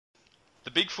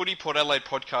The Big Footy Port Adelaide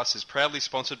podcast is proudly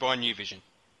sponsored by New Vision.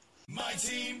 My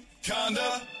team,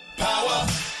 Conda, power.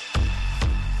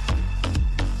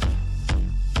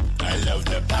 I love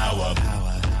the power.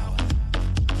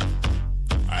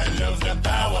 I love the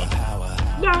power.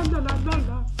 La, la, la, la,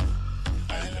 la.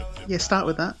 Yeah, start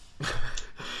with that.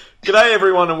 G'day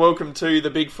everyone and welcome to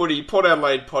the Big Footy Port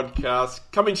Adelaide podcast,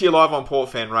 coming to you live on Port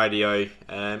Fan Radio.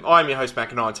 I'm your host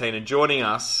Macca19 and joining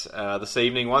us this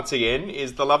evening once again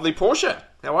is the lovely Portia.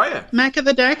 How are you? Mac of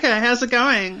the Decker, how's it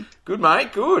going? Good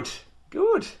mate, good.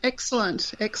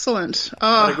 Excellent. Had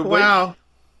Oh, a good wow. week?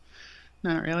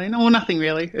 No, not really. No, nothing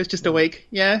really. It was just a week.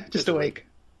 Yeah, just a week.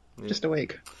 Yeah. Just a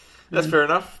week. That's fair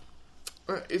enough.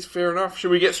 It's fair enough.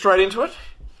 Should we get straight into it?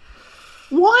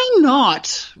 Why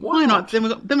not? Why not? Then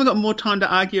we got more time to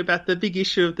argue about the big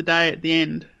issue of the day at the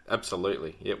end.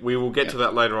 Absolutely. Yeah, we will get to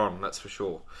that later on, that's for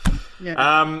sure.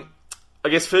 Yeah. I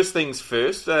guess first things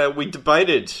first, we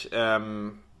debated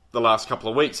the last couple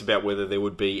of weeks about whether there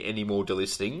would be any more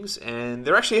delistings, and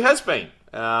there actually has been.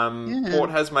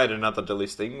 Port has made another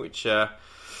delisting, which I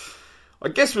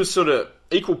guess was sort of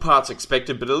equal parts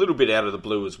expected, but a little bit out of the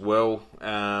blue as well.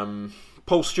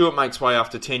 Paul Stewart makes way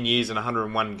after 10 years and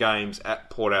 101 games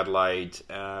at Port Adelaide.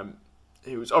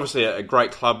 He was obviously a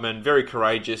great clubman, very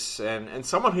courageous, and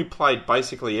someone who played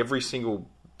basically every single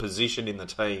position in the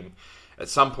team at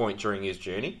some point during his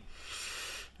journey.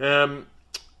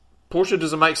 Portia,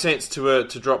 does it make sense to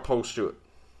drop Paul Stewart?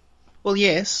 Well,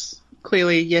 yes.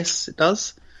 Clearly, yes, it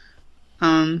does.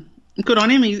 Good on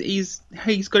him. He's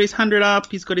got his 100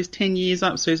 up. He's got his 10 years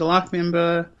up, so he's a life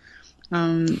member.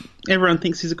 Everyone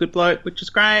thinks he's a good bloke, which is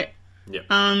great. Yep.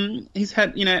 He's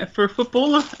had, for a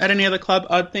footballer at any other club,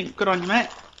 I'd think good on you, mate.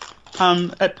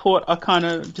 At Port, I'm kind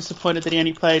of disappointed that he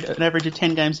only played an average of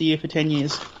 10 games a year for 10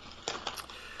 years.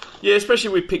 Yeah,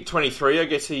 especially with pick 23. I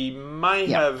guess he may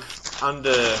have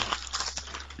under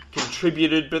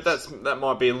contributed, but that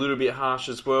might be a little bit harsh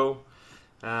as well.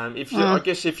 I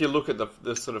guess if you look at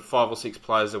the sort of 5 or 6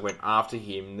 players that went after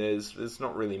him, there's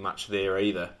not really much there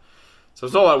either. So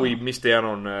it's not like we missed out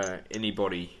on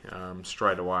anybody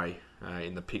straight away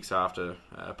in the picks after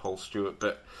Paul Stewart.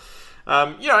 But,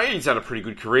 he's had a pretty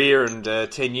good career, and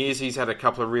 10 years he's had a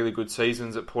couple of really good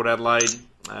seasons at Port Adelaide.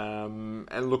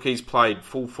 And look, he's played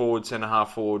full forward,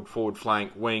 centre-half forward, forward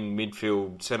flank, wing,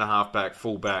 midfield, centre-half back,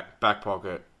 full back, back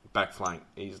pocket, back flank.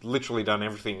 He's literally done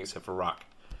everything except for ruck.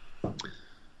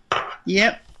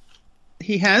 Yep,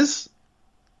 he has.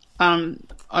 I'm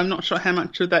not sure how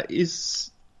much of that is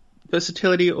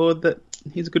versatility or that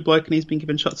he's a good bloke and he's been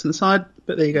given shots in the side,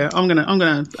 but there you go. I'm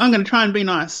gonna try and be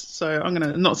nice, so I'm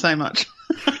gonna not say much.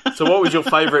 So what was your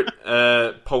favourite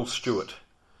Paul Stewart?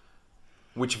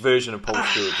 Which version of Paul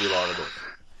Stewart do you like the best?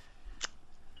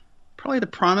 Probably the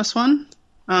Primus one.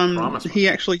 Primus one? He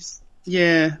actually,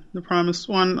 the Primus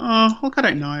one. Oh, look, I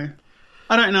don't know.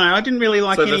 I didn't really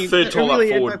like any. So the third tall up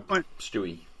really forward,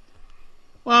 Stewie.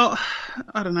 Well,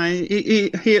 I don't know.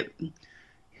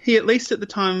 He at least at the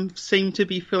time seemed to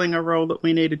be filling a role that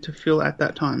we needed to fill at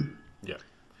that time. Yeah.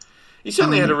 He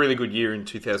certainly had a really good year in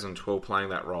 2012 playing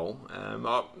that role.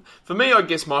 For me, I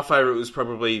guess my favourite was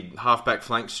probably half-back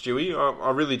flank Stewie.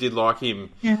 I really did like him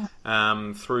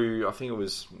through, I think it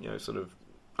was sort of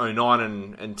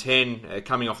 09 and 10,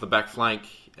 coming off the back flank.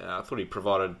 I thought he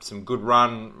provided some good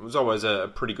run. It was always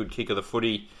a pretty good kick of the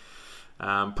footy.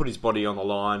 Put his body on the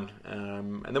line,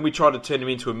 and then we tried to turn him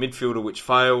into a midfielder, which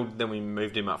failed. Then we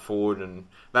moved him up forward, and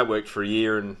that worked for a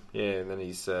year. And then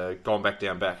he's gone back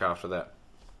down back after that.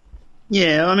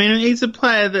 Yeah, I mean, he's a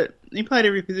player that he played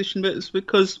every position, but it's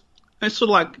because it's sort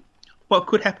of like what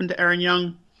could happen to Aaron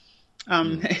Young,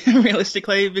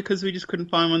 realistically, because we just couldn't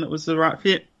find one that was the right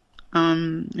fit.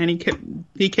 And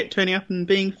he kept turning up and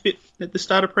being fit at the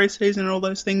start of pre-season and all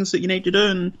those things that you need to do,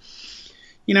 and.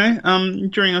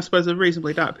 During, I suppose, a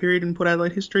reasonably dark period in Port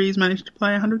Adelaide history, he's managed to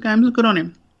play 100 games. Good on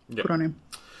him. Yep. Good on him.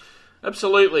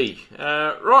 Absolutely.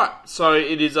 Right, so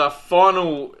it is our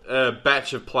final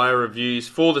batch of player reviews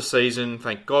for the season.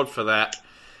 Thank God for that.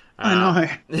 I know.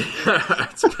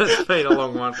 It's been a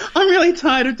long one. I'm really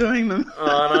tired of doing them.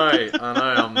 I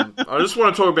know. I just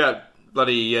want to talk about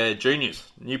bloody juniors,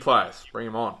 new players. Bring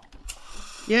them on.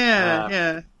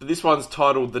 Yeah. This one's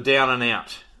titled The Down and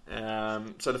Out.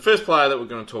 So the first player that we're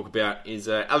going to talk about is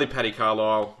Ali Paddy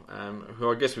Carlisle, who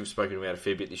I guess we've spoken about a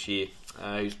fair bit this year.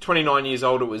 He's 29 years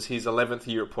old. It was his 11th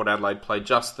year at Port Adelaide. Played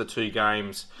just the 2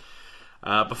 games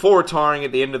before retiring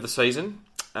at the end of the season.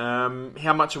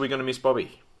 How much are we going to miss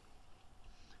Bobby?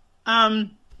 Well,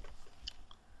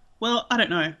 I don't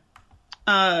know.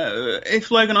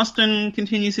 If Logan Austin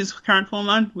continues his current form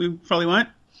line, we probably won't.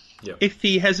 Yep. If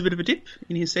he has a bit of a dip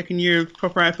in his second year of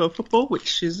proper AFL football,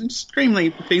 which is extremely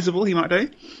feasible, he might do,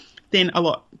 then a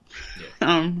lot.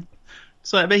 Yeah.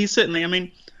 But he's certainly, I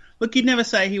mean, look, you'd never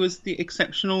say he was the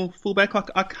exceptional fullback. Like,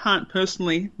 I can't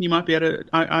personally, you might be able to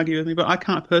argue with me, but I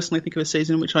can't personally think of a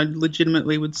season in which I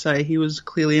legitimately would say he was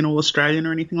clearly an All-Australian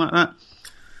or anything like that.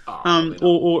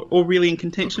 Or really in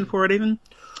contention for it even.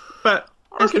 But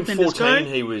I reckon 14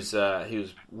 he was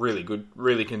really good,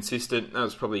 really consistent. That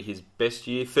was probably his best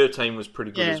year. 13 was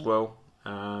pretty good as well.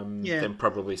 Then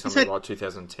probably something like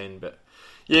 2010. But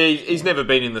yeah, he's never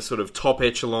been in the sort of top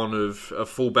echelon of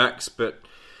fullbacks. But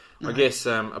I guess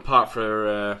apart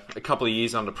for a couple of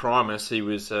years under Primus, he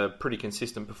was a pretty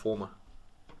consistent performer.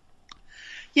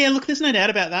 Yeah, look, there's no doubt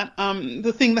about that.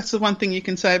 That's the one thing you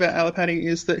can say about Alipati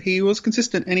is that he was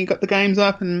consistent and he got the games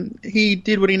up and he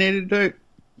did what he needed to do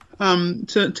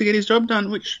to get his job done,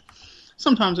 which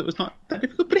sometimes it was not that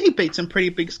difficult, but he beat some pretty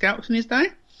big scouts in his day.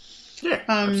 Yeah,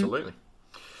 absolutely.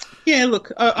 Yeah,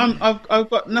 look, I've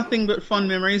got nothing but fond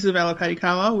memories of Alipati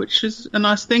Carlisle, which is a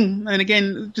nice thing. And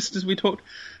again, just as we talked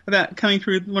about coming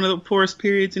through one of the poorest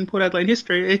periods in Port Adelaide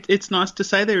history, it's nice to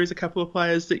say there is a couple of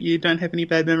players that you don't have any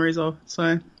bad memories of.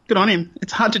 So good on him.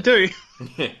 It's hard to do.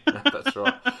 Yeah, that's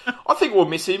right. I think we'll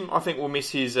miss him. I think we'll miss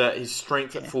his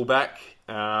strength at fullback.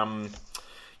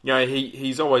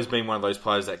 He's always been one of those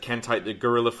players that can take the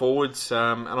gorilla forwards,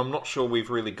 and I'm not sure we've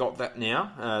really got that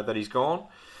now that he's gone.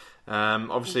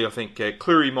 Obviously, I think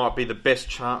Cleary might be the best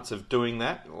chance of doing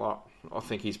that. I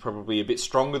think he's probably a bit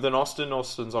stronger than Austin.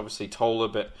 Austin's obviously taller,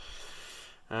 but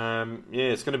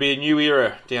it's going to be a new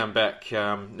era down back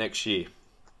next year.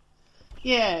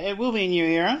 Yeah, it will be a new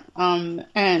era,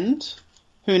 and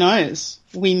who knows,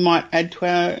 we might add to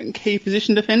our key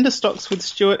position defender stocks with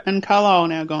Stewart and Carlisle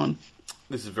now gone.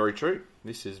 This is very true.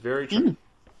 The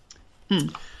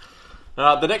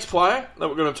next player that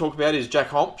we're going to talk about is Jack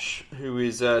Hompsch, who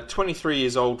is 23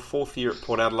 years old, fourth year at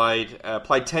Port Adelaide.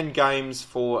 Played 10 games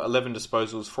for 11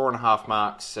 disposals, 4.5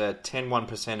 marks, 10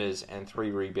 1%ers and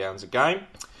 3 rebounds a game.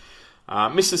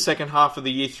 Missed the second half of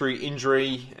the year through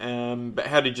injury, but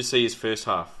how did you see his first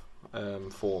half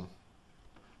form?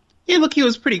 Yeah, look, he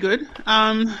was pretty good.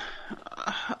 I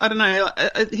don't know.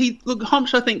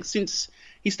 Hompsch, I think, since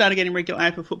he started getting regular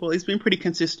AFL football, he's been pretty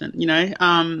consistent, you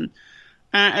know.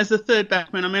 As the third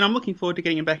backman, I mean, I'm looking forward to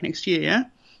getting him back next year, yeah?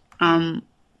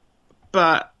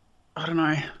 But I don't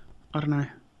know. I don't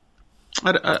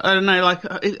know, like,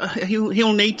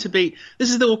 he'll need to be... This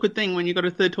is the awkward thing when you've got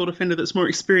a third tall defender that's more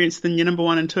experienced than your number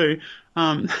 1 and 2.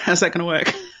 How's that going to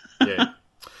work? Yeah.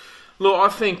 Look, I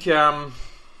think... I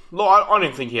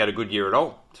didn't think he had a good year at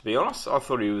all, to be honest. I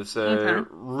thought he was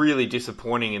really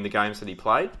disappointing in the games that he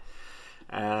played.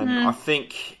 And I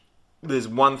think there's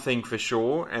one thing for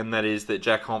sure, and that is that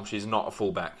Jack Hompsch is not a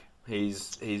fullback.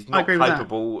 He's not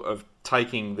capable of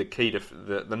taking the key to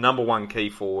the number 1 key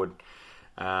forward.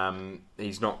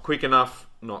 He's not quick enough,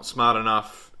 not smart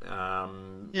enough.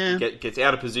 Gets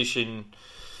out of position.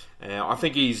 I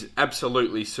think he's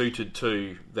absolutely suited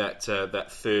to that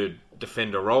third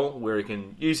defender role, where he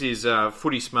can use his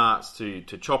footy smarts to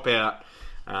chop out,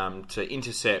 to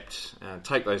intercept,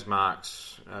 take those marks,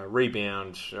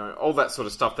 rebound, all that sort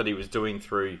of stuff that he was doing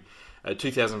through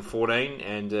 2014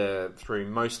 and through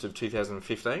most of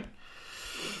 2015.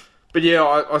 But yeah,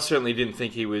 I certainly didn't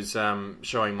think he was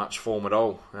showing much form at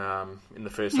all in the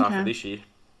first half of this year.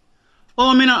 Well,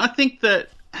 I mean, I think that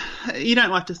you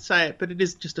don't like to say it, but it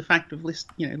is just a fact of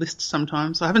lists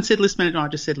sometimes. I haven't said list management, I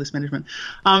just said list management.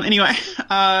 Anyway,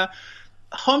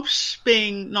 Hompsch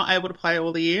being not able to play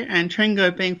all the year and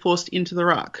Trengo being forced into the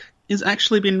ruck has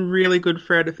actually been really good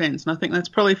for our defence. And I think that's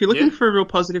probably, if you're looking for a real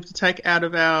positive to take out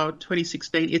of our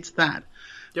 2016, it's that.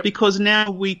 Yep. Because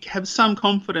now we have some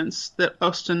confidence that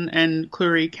Austin and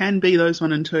Cleary can be those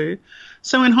 1 and 2.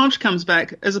 So when Hompsch comes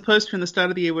back, as opposed to in the start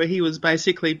of the year where he was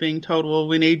basically being told, well,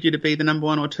 we need you to be the number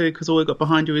 1 or 2 because all we've got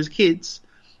behind you is kids.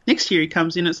 Next year he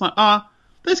comes in, it's like,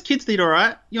 those kids did all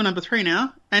right. You're number 3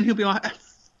 now. And he'll be like,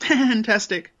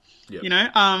 fantastic. Yep. You know,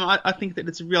 I think that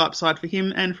it's a real upside for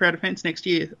him and for our defence next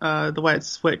year, the way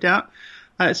it's worked out.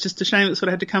 It's just a shame it sort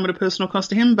of had to come at a personal cost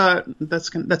to him, but that's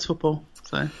football.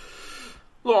 So,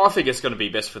 well, I think it's going to be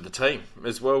best for the team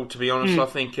as well, to be honest. I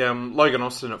think Logan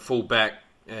Austin at full back,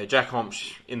 Jack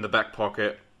Hompsch in the back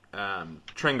pocket,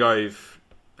 Trengove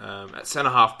at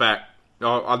centre-half back.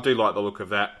 I do like the look of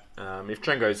that. If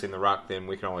Trengo's in the ruck, then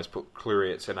we can always put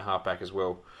Cleary at centre-half back as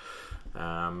well.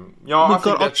 We've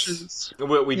got options.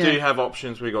 We do have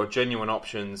options. We've got genuine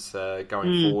options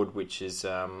going forward, which is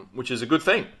a good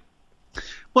thing.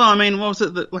 Well, I mean, what was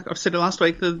it that, like I've said last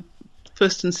week, the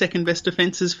first and second best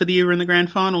defences for the year in the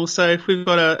grand final. So if we've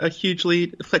got a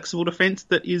hugely flexible defence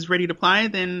that is ready to play,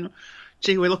 then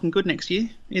gee, we're looking good next year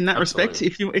in that respect.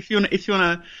 If you want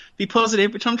to be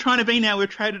positive, which I'm trying to be now, we've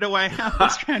traded away our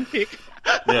first round pick.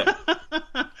 Yeah.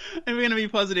 And we're going to be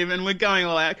positive, and we're going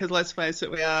all out because let's face it,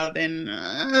 we are. Then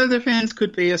the fans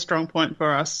could be a strong point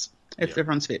for us if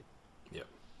everyone's fit. Yeah.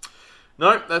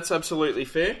 No, that's absolutely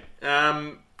fair.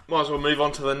 Might as well move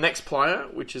on to the next player,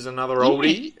 which is another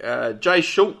oldie. Jay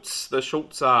Schultz. The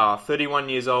Schultz are 31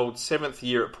 years old, 7th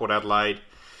year at Port Adelaide.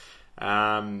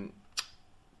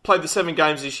 Played the 7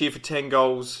 games this year for 10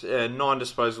 goals, 9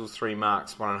 disposals, 3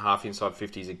 marks, 1.5 inside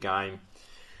 50s a game.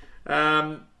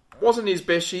 Wasn't his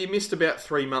best year. Missed about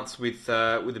 3 months with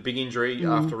a big injury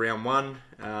after round 1,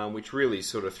 which really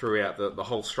sort of threw out the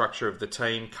whole structure of the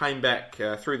team. Came back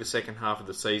through the second half of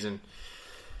the season.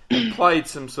 Played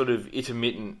some sort of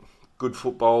intermittent good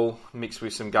football mixed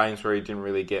with some games where he didn't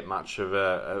really get much of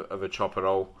a chop at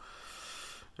all.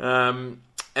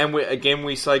 And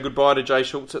we say goodbye to Jay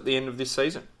Schultz at the end of this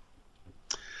season.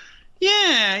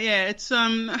 Yeah. It's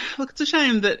look, it's a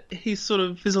shame that he's sort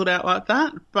of fizzled out like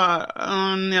that. But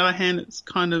on the other hand, it's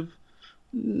kind of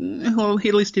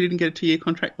at least he didn't get a 2-year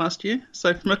contract last year.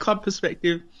 So from a club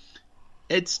perspective,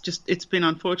 it's been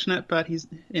unfortunate. But he was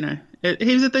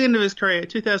at the end of his career.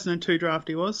 2002 draft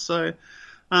he was. So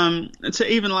to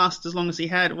even last as long as he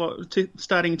had,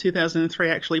 starting in 2003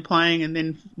 actually playing and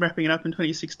then wrapping it up in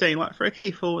 2016, like for a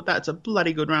key forward, that's a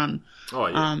bloody good run. Oh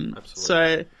yeah, absolutely.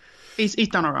 So he's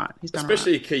done all right.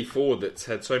 Especially a key forward that's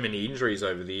had so many injuries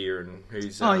over the year and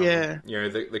who's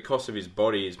the cost of his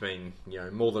body has been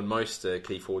more than most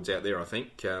key forwards out there. I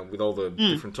think with all the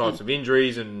different types of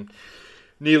injuries and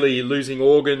nearly losing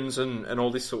organs and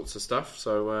all this sorts of stuff.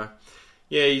 So.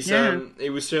 He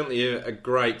was certainly a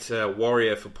great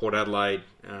warrior for Port Adelaide,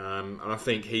 and I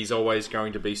think he's always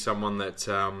going to be someone that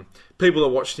people that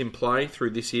watched him play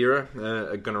through this era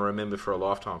are going to remember for a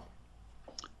lifetime.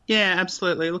 Yeah,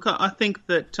 absolutely. Look, I think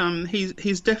that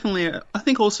he's definitely. I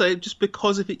think also just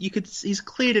because of it, his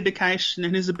clear dedication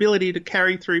and his ability to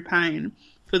carry through pain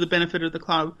for the benefit of the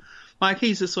club. Like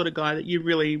he's the sort of guy that you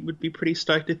really would be pretty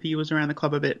stoked if he was around the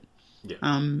club a bit. Yeah.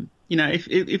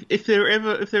 If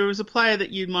there was a player that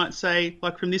you might say,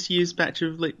 like from this year's batch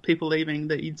of people leaving,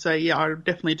 that you'd say, yeah, I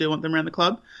definitely do want them around the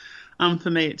club. For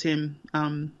me, it's him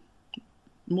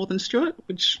more than Stewart,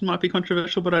 which might be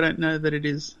controversial, but I don't know that it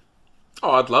is.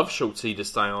 Oh, I'd love Schultzy to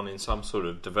stay on in some sort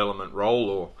of development role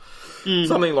or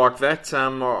something like that.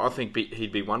 I think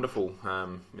he'd be wonderful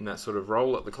in that sort of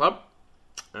role at the club.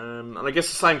 And I guess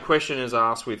the same question is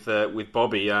asked with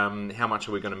Bobby. How much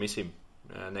are we going to miss him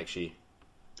next year?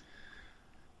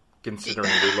 Considering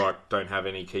we don't have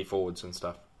any key forwards and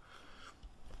stuff.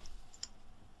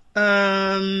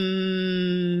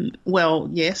 Well,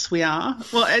 yes, we are.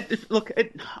 Well,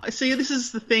 see, this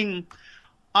is the thing.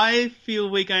 I feel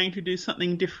we're going to do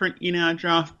something different in our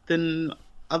draft than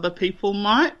other people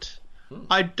might.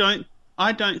 I don't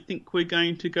think we're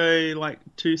going to go like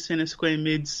 2 centre square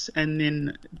mids and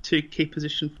then 2 key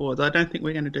position forwards. I don't think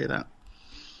we're going to do that.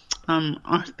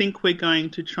 I think we're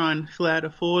going to try and fill out a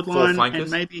forward line and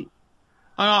maybe.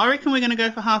 I reckon we're going to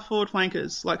go for half forward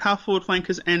flankers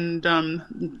and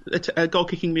goal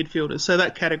kicking midfielders. So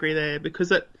that category there, because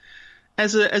that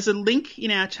as a link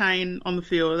in our chain on the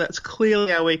field, that's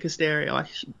clearly our weakest area, like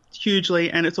hugely,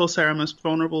 and it's also our most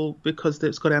vulnerable because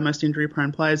it's got our most injury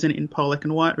prone players in Pollock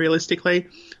and White. Realistically,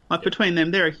 between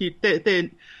them, they're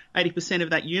 80%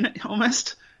 of that unit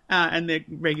almost, and they're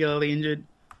regularly injured.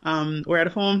 Or out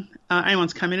of form.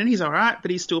 Amon's come in and he's all right,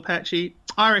 but he's still patchy.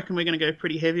 I reckon we're going to go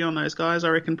pretty heavy on those guys. I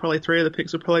reckon probably 3 of the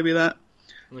picks will probably be that.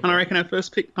 Okay. And I reckon our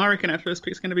first pick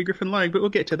is going to be Griffin Logue, but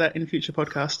we'll get to that in future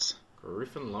podcasts.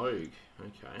 Griffin Logue,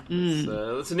 okay.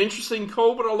 That's an interesting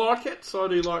call, but I like it. So I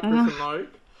do like Griffin Logue.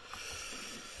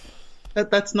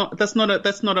 That's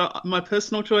not my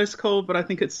personal choice call, but I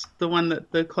think it's the one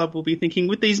that the club will be thinking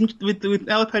with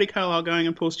Alipati Carlisle going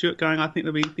and Paul Stewart going. I think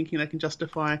they'll be thinking they can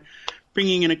justify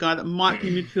bringing in a guy that might be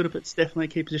midfielder, but it's definitely a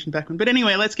key position backman. But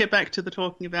anyway, let's get back to the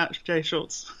talking about Jay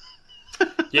Schultz.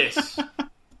 Yes.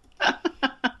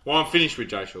 Well, I'm finished with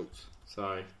Jay Schultz.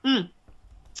 So.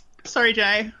 Sorry,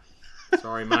 Jay.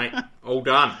 Sorry, mate. All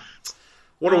done.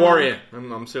 What a warrior.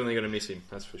 I'm certainly going to miss him.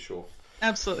 That's for sure.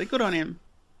 Absolutely. Good on him.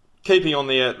 Keeping on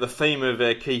the theme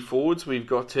of key forwards, we've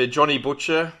got Johnny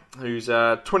Butcher, who's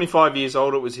 25 years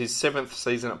old. It was his 7th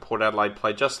season at Port Adelaide,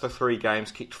 played just the 3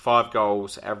 games, kicked 5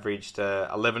 goals, averaged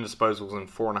 11 disposals and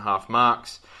 4.5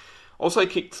 marks. Also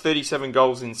kicked 37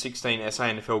 goals in 16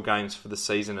 SANFL games for the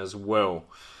season as well.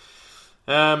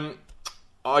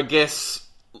 I guess,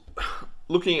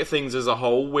 looking at things as a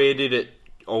whole, where did it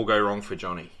all go wrong for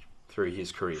Johnny through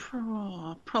his career?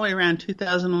 Oh, probably around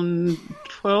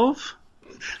 2012.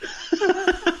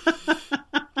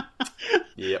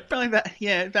 Yep. Probably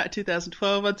about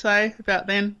 2012, I'd say, about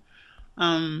then.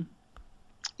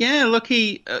 Look,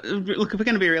 if we're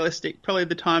going to be realistic, probably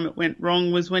the time it went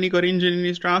wrong was when he got injured in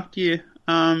his draft year.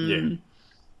 I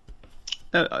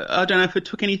don't know if it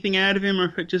took anything out of him or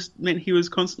if it just meant he was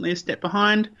constantly a step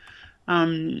behind.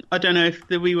 I don't know if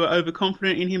we were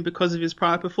overconfident in him because of his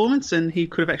prior performance and he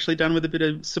could have actually done with a bit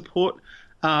of support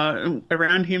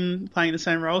around him playing the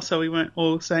same role, so we weren't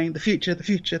all saying the future,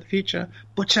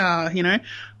 Butcher, you know.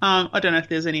 I don't know if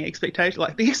there's any expectation.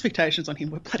 Like, the expectations on him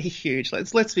were bloody huge.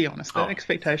 Let's be honest. The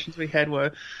expectations we had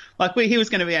were like he was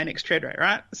going to be our next Treadway,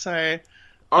 right? So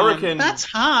I reckon that's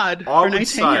hard for an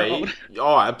 18-year-old.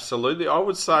 Oh, absolutely. I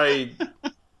would say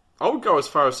I would go as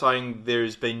far as saying there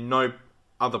has been no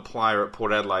other player at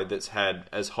Port Adelaide that's had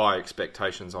as high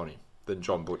expectations on him than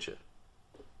John Butcher.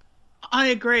 I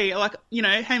agree. Like, you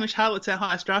know, Hamish Hartlett's our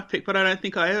highest draft pick, but I don't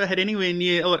think I ever had anywhere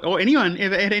near, or anyone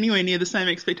ever had anywhere near the same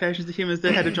expectations of him as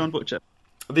they had of John Butcher.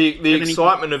 The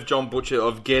excitement of John Butcher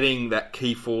of getting that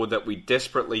key forward that we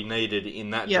desperately needed in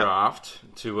that draft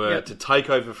to take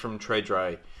over from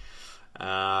Treadway.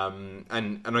 And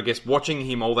I guess watching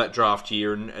him all that draft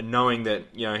year and knowing that,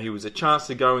 you know, he was a chance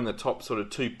to go in the top sort of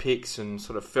 2 picks and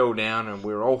sort of fell down, and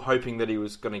we were all hoping that he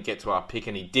was going to get to our pick,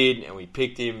 and he did, and we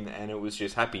picked him, and it was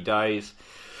just happy days.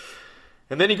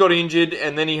 And then he got injured,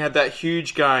 and then he had that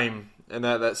huge game, and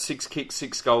that 6 kicks,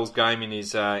 6 goals game in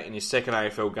his second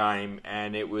AFL game,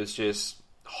 and it was just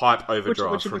hype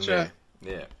overdrive from there.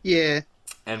 Yeah.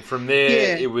 And from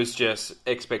there, it was just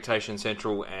expectation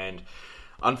central, and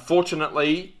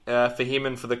unfortunately, for him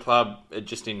and for the club, it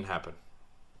just didn't happen.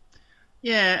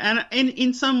 Yeah, and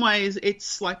in some ways,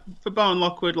 it's like for Bowen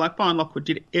Lockwood, Bowen Lockwood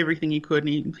did everything he could,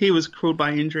 and he was crippled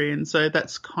by injury, and so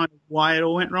that's kind of why it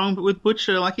all went wrong. But with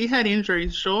Butcher, he had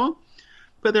injuries, sure,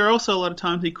 but there are also a lot of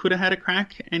times he could have had a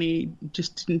crack, and he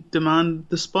just didn't demand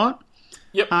the spot.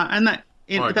 Yep, and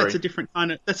that's a different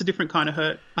kind of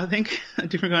hurt. I think a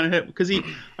different kind of hurt because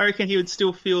I reckon he would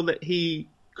still feel that he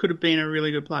could have been a really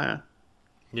good player.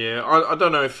 Yeah, I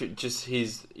don't know if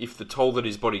the toll that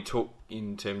his body took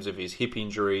in terms of his hip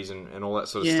injuries and all that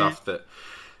sort of stuff, that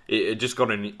it just got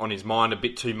on his mind a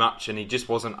bit too much, and he just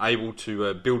wasn't able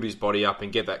to build his body up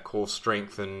and get that core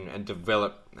strength and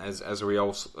develop as we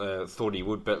all thought he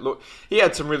would. But look, he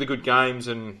had some really good games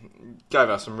and gave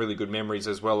us some really good memories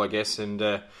as well, I guess,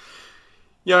 and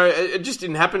you know, it just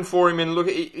didn't happen for him. And look,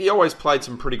 he always played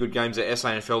some pretty good games at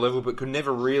SANFL level, but could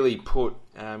never really put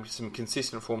some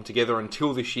consistent form together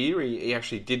until this year. He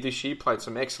actually did this year, played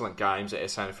some excellent games at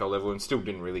SANFL level, and still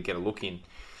didn't really get a look in,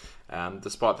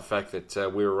 despite the fact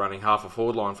that we were running half a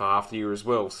forward line for half the year as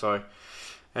well. So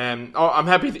I'm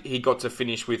happy that he got to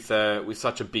finish with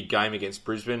such a big game against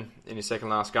Brisbane in his second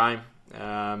last game.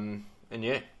 And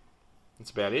yeah,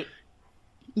 that's about it.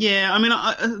 Yeah, I mean,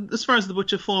 as far as the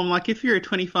Butcher form, if you're a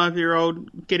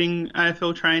 25-year-old getting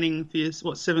AFL training for your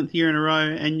 7th year in a row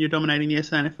and you're dominating the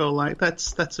SANFL,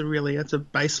 that's a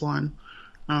baseline.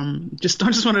 I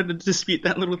just wanted to dispute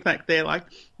that little fact there.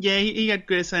 He had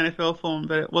good SANFL form,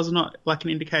 but it was not an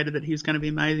indicator that he was going to be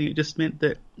amazing. It just meant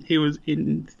that he was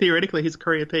in theoretically his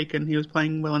career peak and he was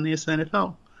playing well in the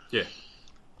SANFL. Yeah.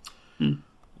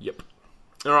 Yep.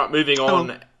 All right, moving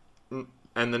on.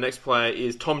 And the next player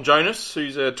is Tom Jonas,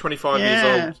 who's 25 years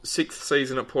old, 6th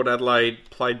season at Port Adelaide,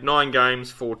 played 9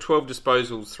 games for 12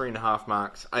 disposals, 3.5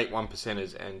 marks, 8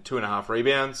 1-percenters, and 2.5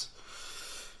 rebounds.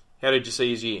 How did you see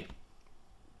his year?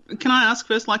 Can I ask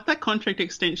first, that contract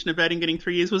extension of Adding getting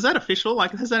 3 years, was that official?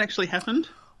 Has that actually happened?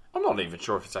 I'm not even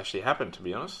sure if it's actually happened, to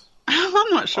be honest. I'm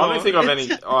not sure. I don't think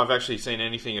I've actually seen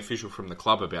anything official from the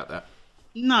club about that.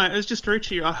 No, it was just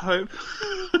Rucci, I hope.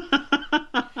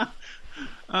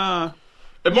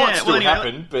 It might still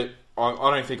happen, but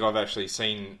I don't think I've actually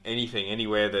seen anything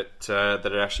anywhere that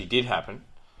it actually did happen.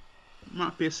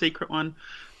 Might be a secret one.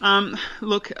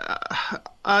 Look,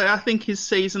 I think his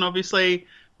season obviously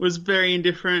was very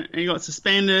indifferent, and he got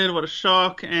suspended. What a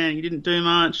shock! And he didn't do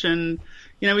much. And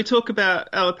we talk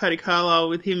about Alapati Carlisle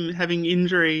with him having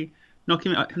injury knock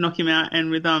him out,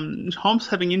 and with Hobbs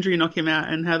having injury knock him out,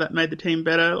 and how that made the team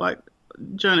better.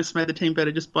 Jonas made the team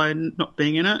better just by not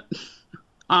being in it.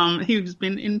 He's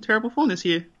been in terrible form this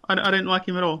year. I don't like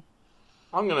him at all.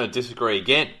 I'm going to disagree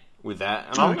again with that.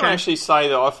 And I'm going to actually say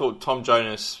that I thought Tom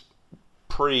Jonas,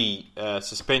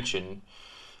 pre-suspension,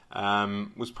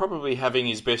 was probably having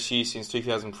his best year since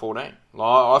 2014.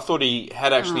 I thought he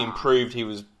had actually improved. He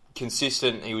was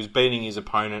consistent. He was beating his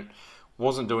opponent.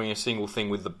 Wasn't doing a single thing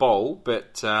with the ball.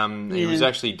 But he was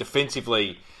actually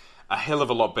defensively a hell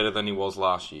of a lot better than he was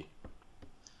last year.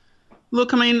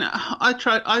 Look, I mean,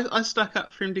 I stuck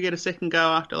up for him to get a second go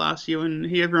after last year when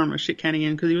everyone was shit canning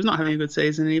him because he was not having a good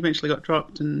season and he eventually got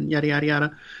dropped and yada yada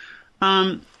yada.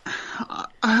 I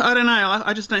don't know.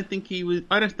 I just don't think he was.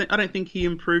 I don't think he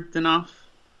improved enough.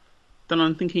 That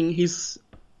I'm thinking he's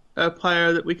a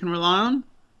player that we can rely on.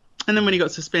 And then when he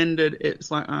got suspended,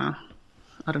 it's like, I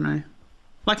don't know,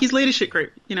 like his leadership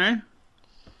group, you know.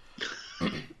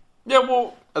 Yeah,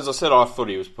 well, as I said, I thought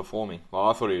he was performing. Well,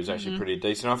 I thought he was actually pretty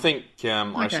decent. I think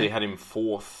I actually had him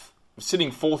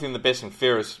sitting fourth in the best and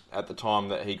fairest at the time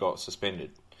that he got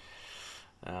suspended.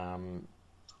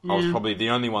 I was probably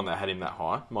the only one that had him that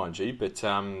high, mind you. But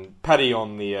Paddy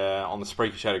on the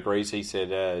Spreaker Chat agrees. He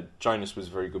said Jonas was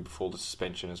very good before the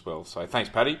suspension as well. So thanks,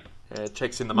 Paddy.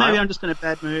 Checks in the mail. Maybe I'm just in a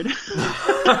bad mood.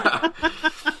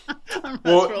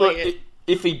 Well, look,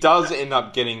 if he does end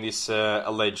up getting this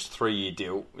alleged 3-year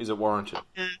deal, is it warranted?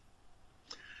 Yeah.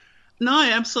 No,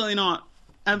 absolutely not.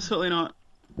 Absolutely not.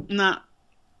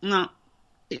 No.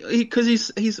 Because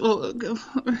he's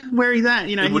where he's at.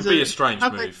 You know, it would be a strange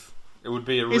move. It would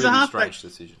be a really strange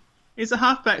decision. He's a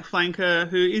halfback flanker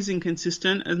who is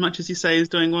inconsistent, as much as you say he's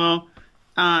doing well,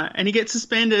 and he gets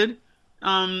suspended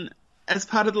as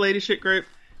part of the leadership group.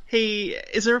 He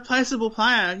is a replaceable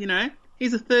player. You know,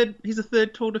 he's a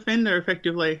third tall defender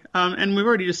effectively, and we've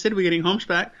already just said we're getting Homsch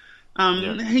back.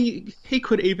 He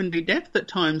could even be depth at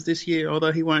times this year,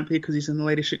 although he won't be because he's in the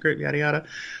leadership group. Yada yada.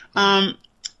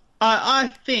 I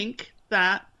think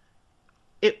that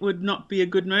it would not be a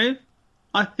good move.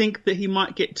 I think that he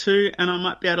might get 2, and I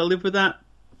might be able to live with that.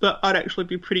 But I'd actually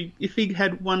be pretty... If he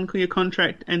had 1 clear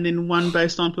contract and then 1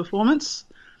 based on performance,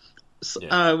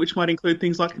 which might include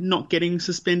things like not getting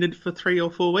suspended for 3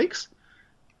 or 4 weeks,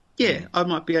 I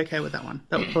might be okay with that one.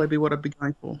 That would probably be what I'd be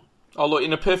going for. Oh, look,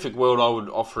 in a perfect world, I would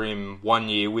offer him 1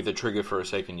 year with a trigger for a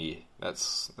second year.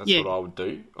 That's what I would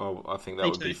do. I think that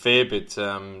would be fair, but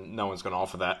no one's going to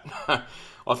offer that.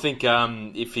 I think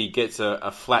if he gets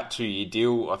a flat 2-year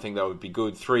deal, I think that would be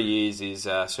good. 3 years is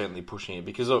certainly pushing it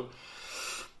because look,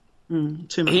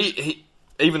 too much. He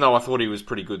even though I thought he was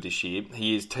pretty good this year,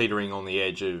 he is teetering on the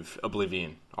edge of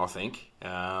oblivion. I think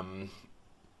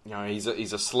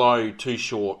he's a slow, too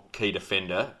short key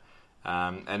defender,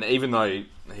 and even though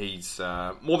he's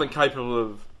more than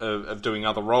capable of doing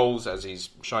other roles, as he's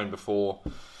shown before,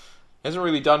 he hasn't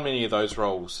really done many of those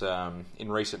roles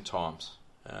in recent times.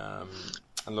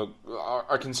 And look,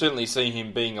 I can certainly see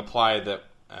him being a player that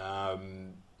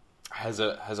has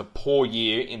a poor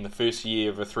year in the first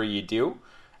year of a 3-year deal,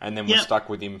 and then we're stuck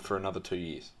with him for another 2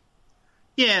 years.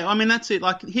 Yeah, I mean, that's it.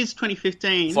 Like, his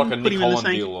 2015... It's like a Nick Holland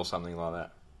deal or something like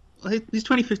that. His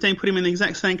 2015 put him in the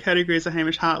exact same category as a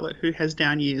Hamish Hartlett, who has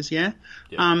down years, yeah?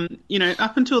 You know,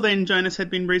 up until then, Jonas had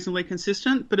been reasonably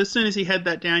consistent, but as soon as he had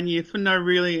that down year for no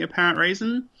really apparent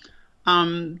reason,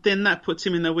 then that puts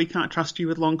him in the we can't trust you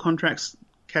with long contracts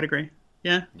category,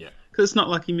 yeah? Yeah. Because it's not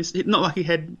like he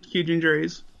had huge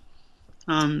injuries.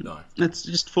 No. That's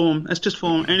just form. That's just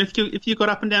form. And if you got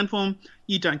up and down form,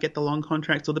 you don't get the long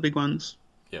contracts or the big ones.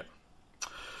 Yeah.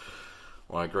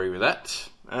 Well, I agree with that.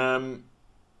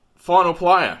 Final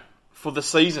player for the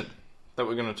season that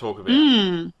we're going to talk about.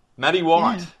 Matty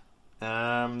White.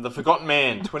 Yeah. The forgotten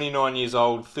man, 29 years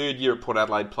old, 3rd year at Port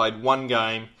Adelaide, played 1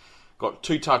 game, got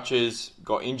 2 touches,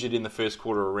 got injured in the first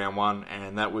quarter of round 1,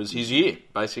 and that was his year,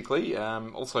 basically.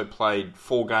 Also played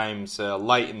 4 games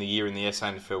late in the year in the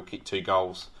SANFL, kicked 2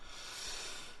 goals.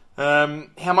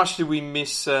 How much did we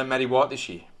miss Matty White this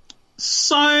year?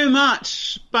 So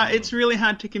much, but it's really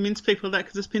hard to convince people of that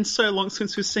because it's been so long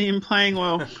since we've seen him playing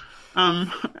well.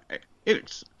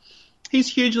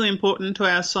 He's hugely important to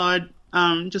our side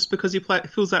just because he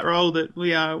fills that role that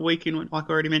we are weak in, like I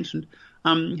already mentioned.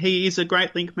 He is a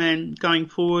great link man going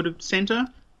forward of centre,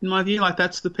 in my view. Like,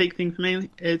 that's the peak thing for me.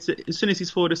 It's, as soon as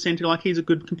he's forward of centre, like, he's a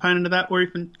good component of that, or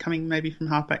even coming maybe from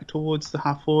halfback towards the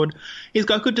half forward. He's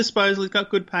got good disposal, he's got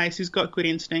good pace, he's got good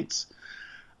instincts.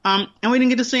 And we didn't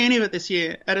get to see any of it this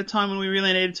year at a time when we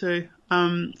really needed to.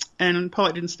 And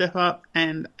Pollock didn't step up,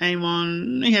 and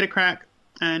Amon, he had a crack,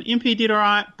 and Impey did all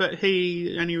right, but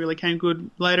he only really came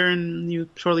good later, and you're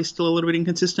surely still a little bit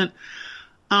inconsistent.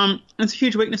 It's a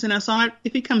huge weakness in our side.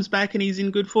 If he comes back and he's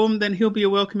in good form, then he'll be a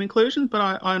welcome inclusion, but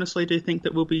I honestly do think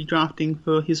that we'll be drafting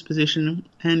for his position,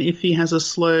 and if he has a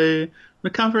slow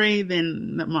recovery,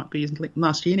 then that might be his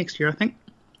last year, next year, I think.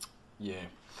 Yeah.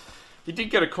 He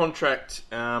did get a contract.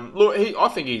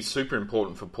 I think he's super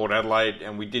important for Port Adelaide,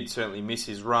 and we did certainly miss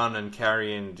his run and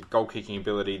carry and goal-kicking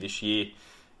ability this year.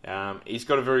 He's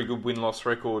got a very good win-loss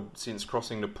record since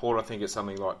crossing to Port. I think it's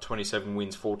something like 27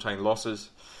 wins, 14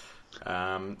 losses.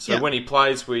 When he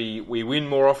plays, we win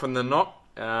more often than not.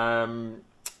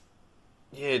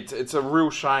 It's a real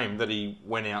shame that he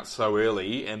went out so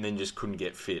early and then just couldn't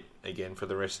get fit again for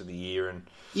the rest of the year.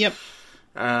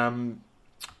 And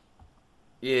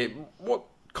what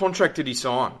contract did he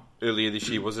sign earlier this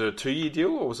year? Was it a 2-year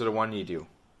deal or was it a 1-year deal?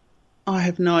 I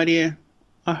have no idea.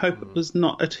 I hope it was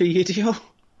not a 2-year deal.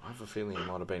 I have a feeling it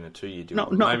might have been a 2-year deal.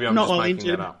 Maybe I'm just making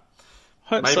injured. that up.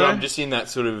 Hope Maybe so. I'm just in that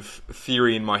sort of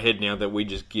theory in my head now that we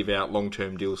just give out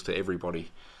long-term deals to everybody.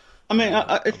 I mean,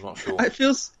 I'm not sure.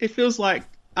 It feels like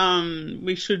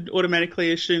we should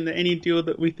automatically assume that any deal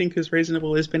that we think is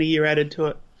reasonable has been a year added to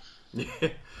it. Yeah,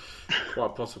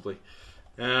 quite possibly.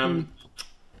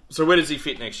 So where does he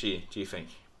fit next year, do you think?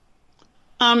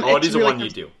 It is a really 1-year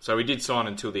deal. So he did sign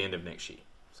until the end of next year.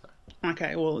 So.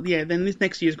 Okay, well, yeah, then this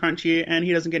next year's crunch year, and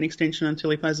he doesn't get an extension until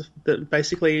he plays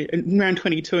basically around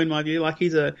 22, in my view. Like,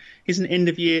 he's an end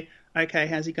of year, okay,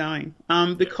 how's he going?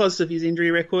 Because of his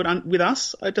injury record with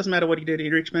us, it doesn't matter what he did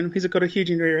in Richmond, he's got a huge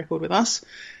injury record with us.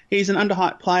 He's an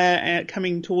underhyped player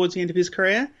coming towards the end of his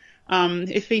career.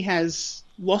 If he has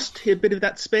lost a bit of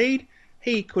that speed,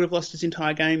 he could have lost his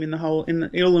entire game all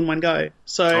in one go.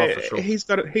 So for sure. he's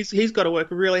got to work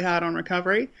really hard on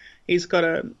recovery. He's got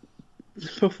to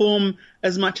perform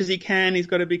as much as he can. He's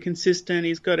got to be consistent.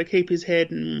 He's got to keep his head,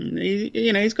 and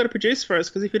he's got to produce for us.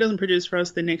 Because if he doesn't produce for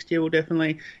us, then next year will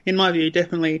definitely, in my view,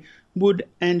 definitely would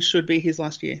and should be his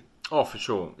last year. Oh, for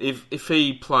sure. If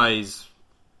he plays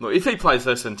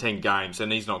less than 10 games, then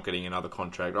he's not getting another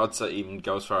contract. I'd say even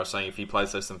go as far as saying if he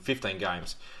plays less than 15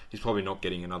 games, he's probably not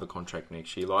getting another contract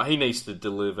next year. Like, he needs to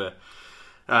deliver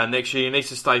next year. He needs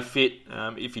to stay fit.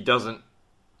 If he doesn't,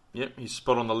 his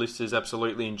spot on the list is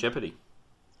absolutely in jeopardy.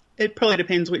 It probably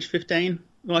depends which 15.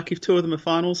 Like, if 2 of them are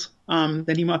finals,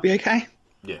 then he might be okay.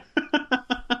 Yeah.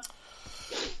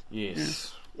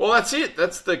 Yes. Yeah. Well, that's it.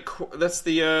 That's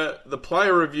the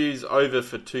player reviews over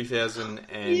for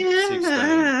 2016.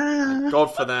 Yeah.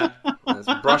 God for that.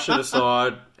 Let's brush it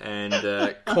aside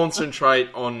and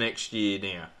concentrate on next year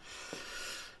now.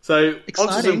 So,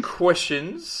 exciting. On to some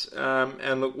questions.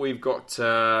 And look, we've got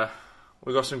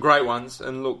some great ones.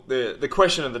 And look, the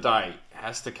question of the day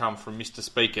has to come from Mr.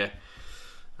 Speaker.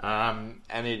 And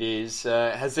it is,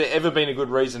 has there ever been a good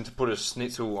reason to put a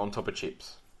schnitzel on top of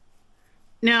chips?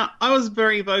 Now, I was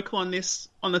very vocal on this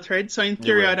on the thread, so in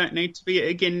theory I don't need to be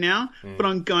again now, but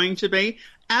I'm going to be.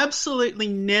 Absolutely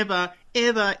never,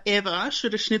 ever, ever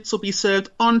should a schnitzel be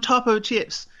served on top of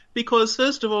chips. Because,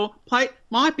 first of all, plate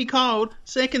might be cold.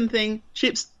 Second thing,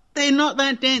 chips, they're not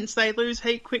that dense. They lose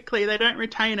heat quickly. They don't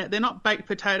retain it. They're not baked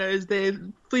potatoes. They're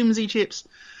flimsy chips.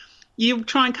 You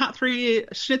try and cut through your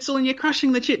schnitzel and you're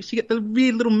crushing the chips. You get the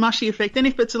weird little mushy effect. Then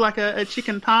if it's like a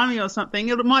chicken palmy or something,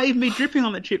 it might even be dripping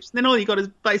on the chips. Then all you got is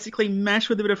basically mash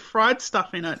with a bit of fried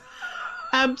stuff in it.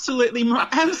 Absolutely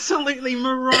moronic. Absolutely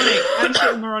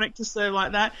moronic to serve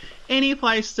like that. Any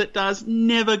place that does,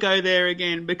 never go there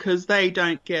again because they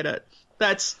don't get it.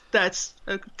 That's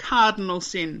a cardinal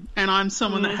sin. And I'm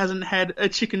someone that hasn't had a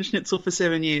chicken schnitzel for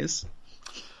 7 years.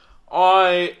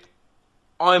 I'm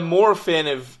more a fan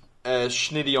of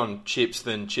schnitty on chips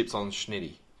than chips on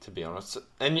schnitty, to be honest.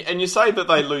 And you say that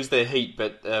they lose their heat,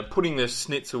 but putting the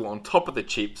schnitzel on top of the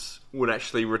chips would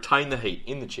actually retain the heat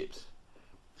in the chips.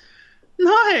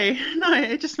 No,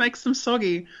 it just makes them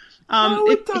soggy. No,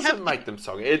 it doesn't make them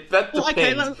soggy. That depends.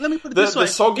 Okay, let me put it this way.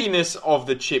 The sogginess of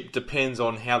the chip depends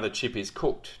on how the chip is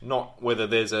cooked, not whether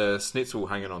there's a schnitzel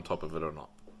hanging on top of it or not.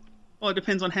 Well, it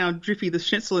depends on how drippy the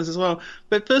schnitzel is as well.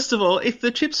 But first of all, if the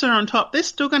chips are on top, they're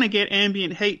still going to get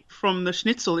ambient heat from the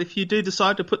schnitzel if you do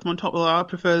decide to put them on top. Well, I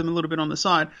prefer them a little bit on the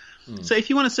side. So if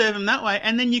you want to serve them that way,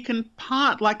 and then you can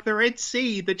part, like the Red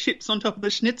Sea, the chips on top of the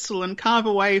schnitzel and carve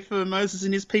a way for Moses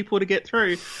and his people to get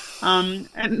through. And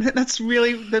that's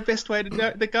really the best way to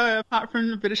go apart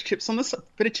from a bit of chips on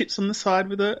the side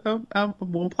with a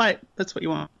warm plate. That's what you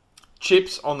want.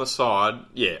 Chips on the side,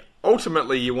 yeah.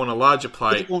 Ultimately, you want a larger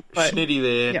plate, schnitty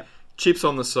there, chips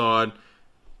on the side,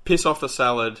 piss off the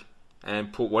salad,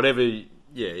 and put whatever...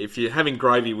 Yeah, if you're having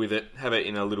gravy with it, have it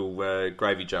in a little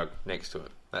gravy jug next to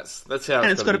it. That's how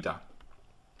it's got to be done.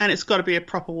 And it's got to be a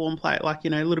proper warm plate, like, a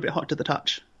little bit hot to the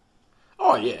touch.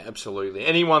 Oh, yeah, absolutely.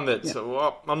 Anyone that's...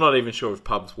 Well, I'm not even sure if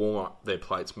pubs warm up their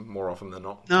plates more often than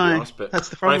not, to be honest. But that's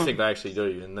the problem. I don't think they actually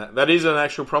do, and that is an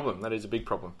actual problem. That is a big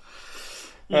problem.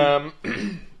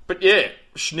 But yeah,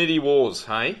 schnitty wars,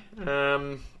 hey?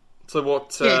 So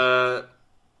what,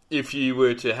 if you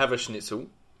were to have a schnitzel,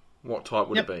 what type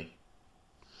would it be?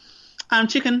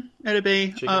 Chicken. It'd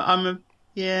be. Chicken? I'm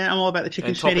all about the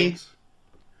chicken and schnitty. Toppings?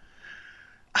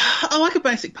 I like a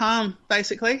basic palm,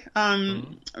 basically.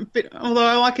 Although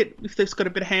I like it if there's got a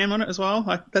bit of ham on it as well.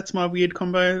 Like that's my weird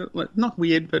combo. Like, not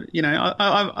weird, but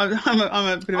I'm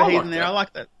a bit of a heathen there. I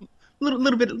like that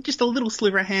little bit, just a little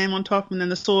sliver of ham on top, and then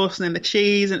the sauce, and then the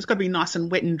cheese, and it's got to be nice and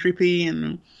wet and drippy.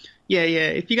 And yeah.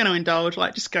 If you're going to indulge,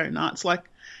 like just go nuts. Like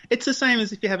it's the same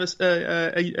as if you have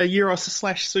a gyros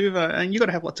 / suva, and you've got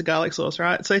to have lots of garlic sauce,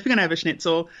 right? So if you're going to have a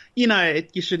schnitzel, you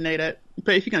shouldn't eat it.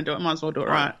 But if you're going to do it, might as well do it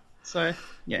right. So,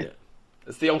 yeah.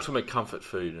 It's the ultimate comfort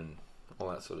food and all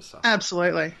that sort of stuff.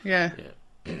 Absolutely, yeah.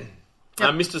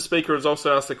 Mr. Speaker has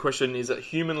also asked the question, is it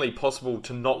humanly possible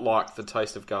to not like the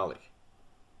taste of garlic?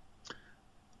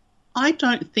 I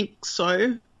don't think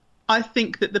so. I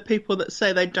think that the people that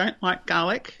say they don't like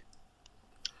garlic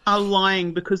are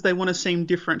lying because they want to seem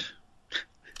different.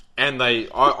 And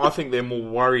I think they're more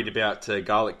worried about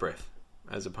garlic breath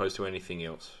as opposed to anything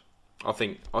else. I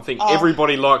think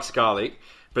everybody likes garlic,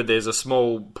 but there's a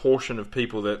small portion of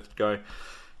people that go,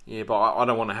 yeah, but I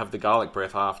don't want to have the garlic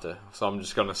breath after, so I'm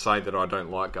just going to say that I don't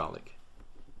like garlic.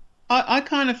 I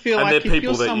kind of feel like if you're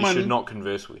people that you should not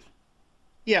converse with.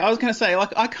 Yeah, I was going to say,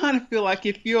 like, I kind of feel like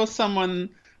if you're someone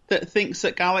that thinks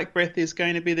that garlic breath is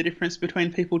going to be the difference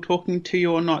between people talking to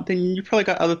you or not, then you've probably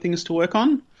got other things to work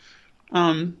on.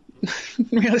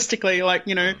 Realistically, like,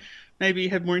 maybe you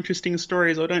have more interesting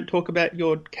stories or don't talk about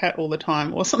your cat all the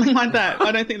time or something like that.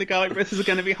 I don't think the garlic breath is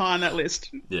going to be high on that list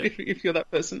if you're that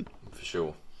person. For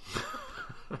sure.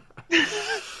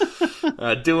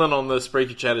 Dylan on the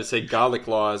Spreaker chat has said garlic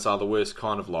lies are the worst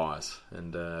kind of lies.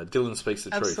 And Dylan speaks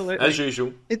the Absolutely. truth. As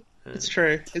usual. It's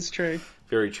true. It's true.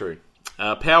 Very true.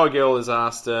 Power Girl has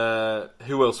asked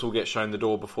who else will get shown the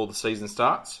door before the season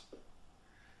starts?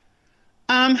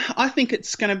 I think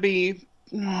it's going to be...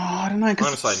 I don't know. I'm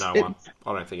going to say no one.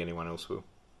 I don't think anyone else will.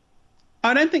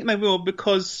 I don't think they will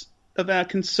because of our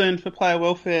concern for player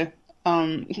welfare,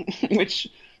 which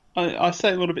I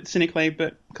say a little bit cynically,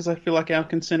 but because I feel like our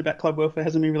concern about club welfare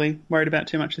hasn't been really worried about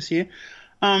too much this year.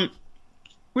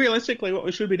 Realistically, what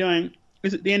we should be doing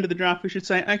is at the end of the draft we should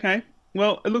say, okay,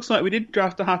 well, it looks like we did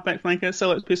draft a halfback flanker, so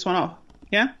let's piss one off.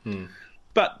 Yeah?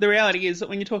 But the reality is that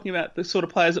when you're talking about the sort of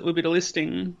players that we'll be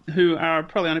listing who are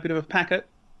probably on a bit of a packet,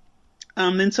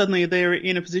 then suddenly they're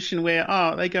in a position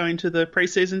where, they go into the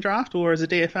pre-season draft or as a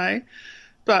DFA.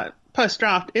 But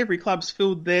post-draft, every club's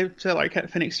filled their salary cap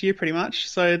for next year pretty much,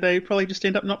 so they probably just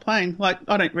end up not playing. Like,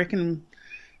 I don't reckon,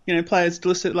 players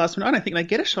listed at the last minute, I don't think they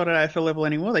get a shot at AFL level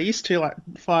anymore. They used to, like,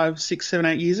 5, 6, 7,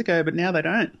 8 years ago, but now they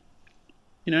don't.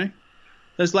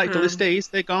 Those late listees,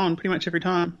 they're gone pretty much every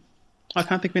time. I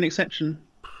can't think of an exception.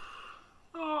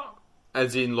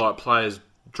 As in, like, players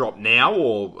drop now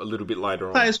or a little bit later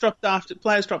on? Players dropped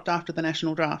after the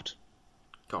national draft.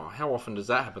 God, how often does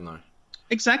that happen, though?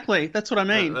 Exactly, that's what I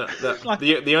mean.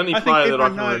 The only player that I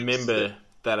can remember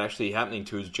that actually happening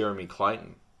to is Jeremy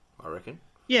Clayton, I reckon.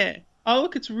 Yeah. Oh,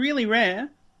 look, it's really rare,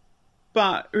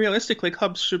 but realistically,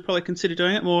 clubs should probably consider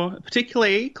doing it more,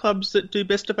 particularly clubs that do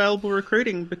best available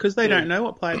recruiting, because they don't know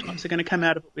what player types are going to come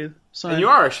out of it with. So. And you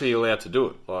are actually allowed to do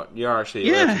it. Like, you are actually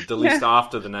allowed to delist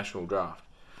after the national draft.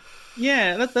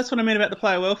 Yeah, that's what I mean about the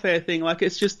player welfare thing. Like,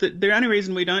 it's just that the only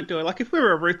reason we don't do it, like, if we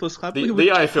were a ruthless club, the would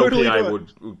totally AFLPA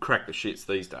would crack the shits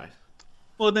these days.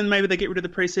 Well, then maybe they get rid of the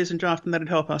pre-season draft and that'd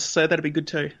help us, so that'd be good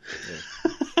too.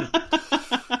 Yeah.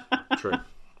 True.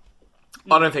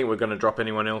 I don't think we're going to drop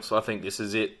anyone else. I think this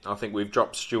is it. I think we've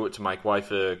dropped Stewart to make way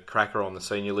for Cracker on the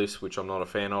senior list, which I'm not a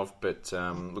fan of, but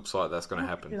looks like that's going to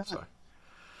happen. So.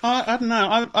 I don't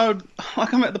know.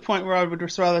 I'm at the point where I would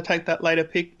just rather take that later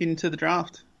pick into the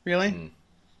draft. Really?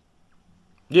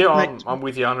 Yeah, I'm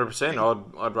with you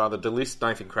 100%. I'd rather delist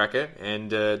Nathan Cracker and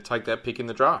take that pick in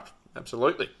the draft.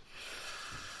 Absolutely.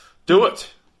 Do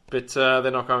it. But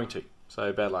they're not going to.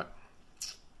 So bad luck.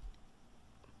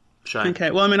 Shame.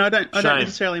 Okay. Well, I mean, I don't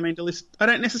necessarily mean delist. I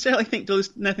don't necessarily think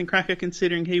delist Nathan Cracker,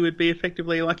 considering he would be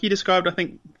effectively, like you described, I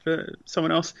think for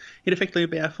someone else, he'd effectively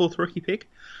be our fourth rookie pick.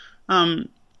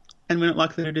 And we're not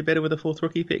likely to do better with a fourth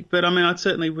rookie pick. But, I mean, I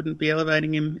certainly wouldn't be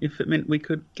elevating him if it meant we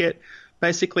could get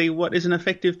basically what is an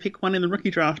effective pick one in the rookie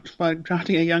draft by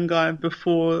drafting a young guy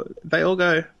before they all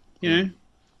go,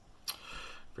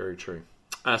 Very true.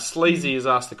 Sleazy has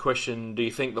asked the question, do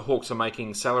you think the Hawks are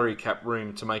making salary cap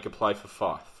room to make a play for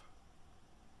Fife?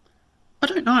 I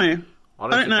don't know. I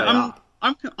don't know.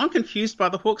 I'm confused by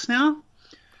the Hawks now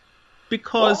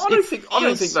because I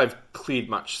don't think they've cleared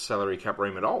much salary cap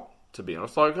room at all. To be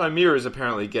honest, like O'Meara is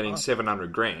apparently getting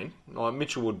 $700,000. Like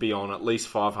Mitchell would be on at least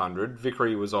 500.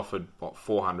 Vickery was offered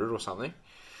 400 or something.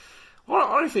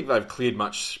 I don't think they've cleared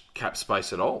much cap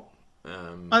space at all.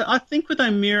 I think with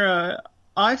O'Meara,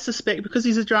 I suspect because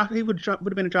he's a draft, he would have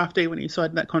been a draftee when he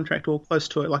signed that contract or close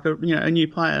to it, like a new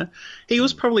player. He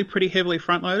was probably pretty heavily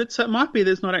front loaded, so it might be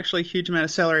there's not actually a huge amount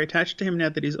of salary attached to him now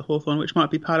that he's at Hawthorn, which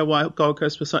might be part of why Gold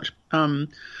Coast was such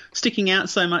sticking out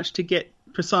so much to get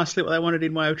precisely what they wanted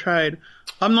in way of trade.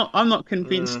 I'm not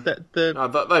convinced that they've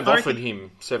offered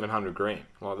him $700,000.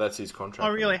 Like that's his contract.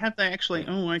 Oh really? Have they actually?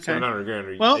 Oh okay.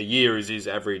 $700,000 a year is his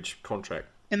average contract.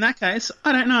 In that case,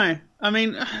 I don't know. I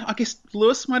mean, I guess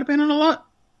Lewis might have been on a lot.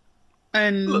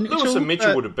 And Lewis and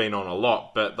Mitchell would have been on a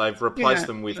lot, but they've replaced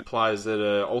them with players that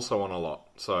are also on a lot.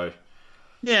 So,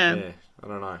 yeah, I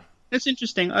don't know. It's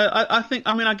interesting. I think.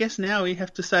 I mean, I guess now we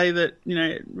have to say that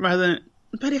rather than.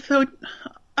 But if they would,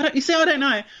 I don't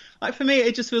know. Like for me,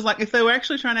 it just feels like if they were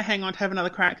actually trying to hang on to have another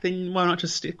crack, then why not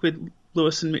just stick with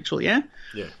Lewis and Mitchell? Yeah.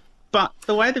 Yeah. But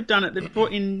the way they've done it, they've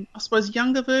brought in, I suppose,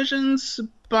 younger versions,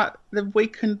 but they've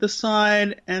weakened the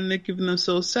side and they've given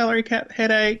themselves salary cap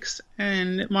headaches,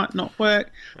 and it might not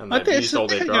work. And they've used all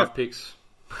their draft picks.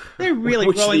 They're really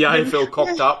which rolling. The AFL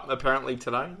cocked up, apparently,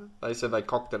 today. They said they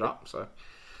cocked it up, so...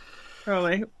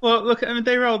 Probably. Well, look, I mean,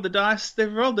 they rolled the dice.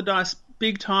 They've rolled the dice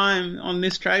big time on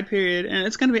this trade period, and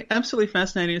it's going to be absolutely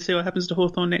fascinating to see what happens to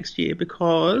Hawthorn next year,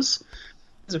 because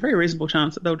there's a very reasonable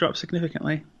chance that they'll drop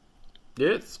significantly.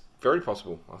 Yeah, it's very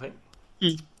possible, I think.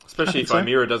 Especially if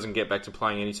O'Meara doesn't get back to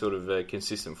playing any sort of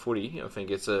consistent footy. I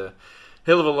think it's a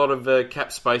hell of a lot of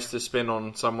cap space to spend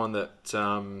on someone that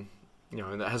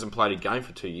that hasn't played a game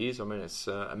for 2 years. I mean, it's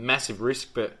a massive risk,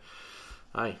 but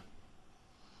hey,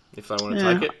 if they want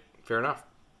to take it, fair enough.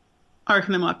 I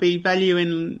reckon there might be value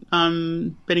in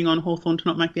betting on Hawthorn to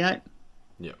not make the 8.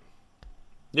 Yeah.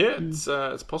 Yeah,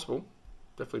 it's possible.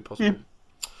 Definitely possible. Yeah.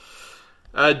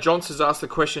 Johns has asked the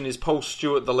question, is Paul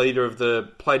Stewart the leader of the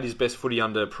played his best footy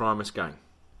under Primus gang?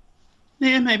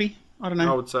 Yeah, maybe. I don't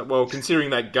know. I would say, well, considering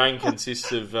that gang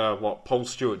consists of, Paul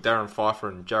Stewart, Darren Pfeiffer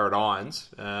and Jared Irons,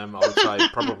 I would say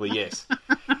probably yes.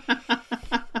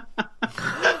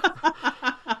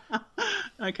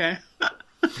 Okay.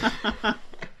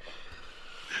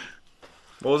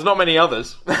 Well, there's not many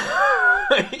others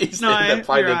that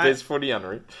played their best footy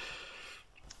under him.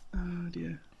 Oh,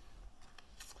 dear.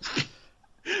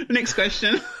 Next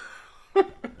question.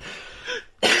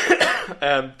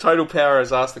 Total Power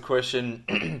has asked the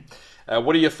question,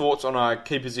 what are your thoughts on our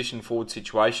key position forward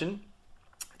situation,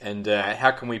 and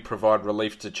how can we provide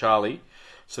relief to Charlie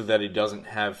so that he doesn't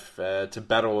have to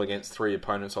battle against 3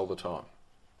 opponents all the time?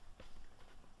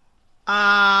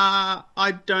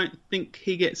 I don't think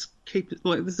he gets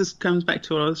this comes back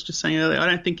to what I was just saying earlier. I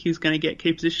don't think he's going to get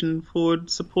key position forward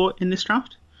support in this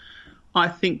draft. I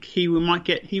think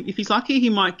if he's lucky, he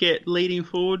might get leading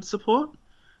forward support,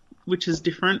 which is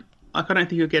different. Like, I don't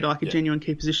think he'll get a genuine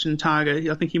key position target.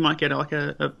 I think he might get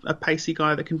a pacey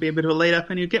guy that can be a bit of a lead up,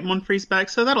 and he'll get Monfries back,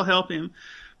 so that'll help him.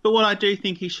 But what I do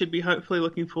think he should be hopefully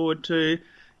looking forward to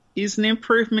is an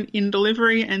improvement in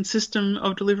delivery and system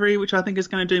of delivery, which I think is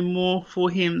going to do more for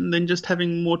him than just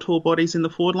having more tall bodies in the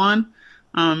forward line.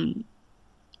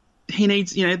 He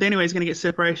needs, the only way he's going to get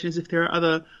separation is if there are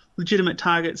other legitimate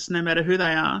targets, no matter who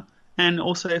they are, and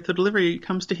also if the delivery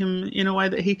comes to him in a way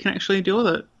that he can actually deal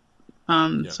with it.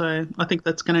 So I think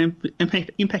that's going to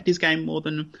impact his game more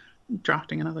than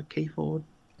drafting another key forward.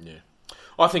 Yeah.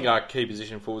 I think our key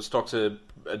position forward stocks are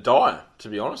dire, to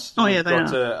be honest. Oh, yeah, We've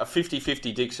got a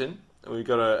 50-50 Dixon. We've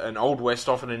got an old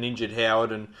Westhoff and an injured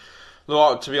Howard. And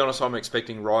look, to be honest, I'm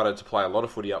expecting Ryder to play a lot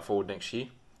of footy up forward next year,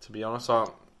 to be honest.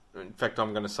 In fact,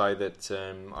 I'm going to say that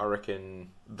I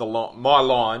reckon my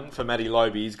line for Matty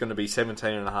Lobey is going to be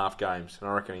 17.5 games, and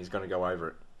I reckon he's going to go over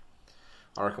it.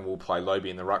 I reckon we'll play Lobey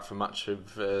in the ruck for much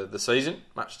of the season,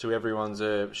 much to everyone's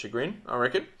chagrin, I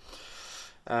reckon.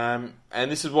 And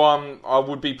this is why I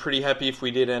would be pretty happy if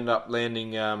we did end up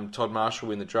landing Todd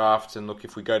Marshall in the draft. And look,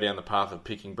 if we go down the path of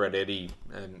picking Brad Eddy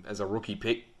as a rookie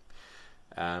pick,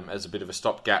 as a bit of a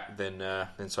stopgap, then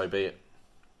so be it.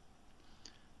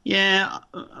 Yeah,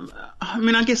 I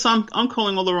mean, I guess I'm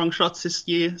calling all the wrong shots this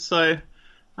year. So,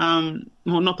 well,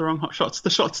 not the wrong hot shots, the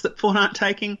shots that Ford aren't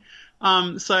taking.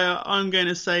 So I'm going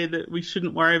to say that we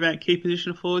shouldn't worry about key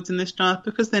position forwards in this draft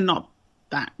because they're not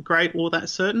that great or that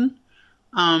certain.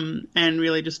 And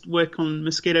really just work on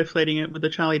mosquito fleeting it with the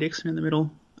Charlie Dixon in the middle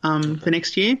for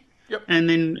next year. Yep. And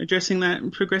then addressing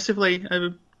that progressively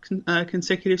over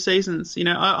consecutive seasons.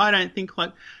 I don't think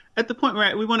at the point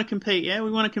where we want to compete,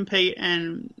 we want to compete,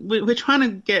 and we're trying to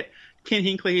get Ken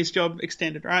Hinckley his job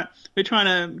extended, right? We're trying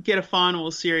to get a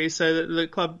final series so that the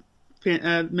club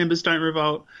members don't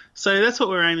revolt. So that's what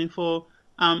we're aiming for.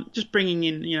 Just bringing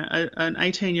in, an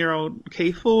 18-year-old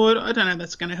key forward, I don't know if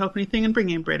that's going to help anything. And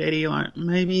bringing in Brett Eddy,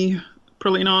 maybe,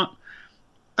 probably not.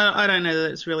 I don't know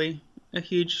that it's really a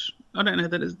huge. I don't know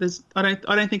that there's. I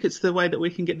don't think it's the way that we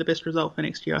can get the best result for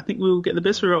next year. I think we will get the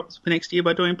best results for next year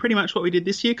by doing pretty much what we did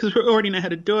this year, because we already know how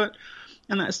to do it,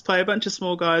 and that's play a bunch of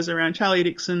small guys around Charlie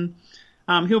Dixon.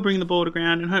 He'll bring the ball to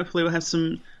ground, and hopefully we'll have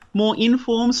some more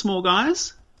informed small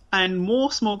guys and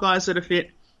more small guys that are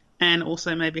fit, and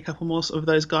also maybe a couple more of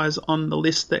those guys on the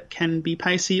list that can be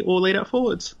pacey or lead up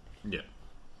forwards. Yeah.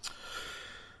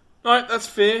 No, that's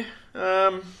fair.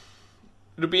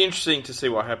 It'll be interesting to see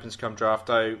what happens come draft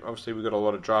day. Obviously, we've got a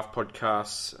lot of draft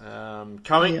podcasts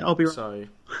coming, yeah, I'll be right. So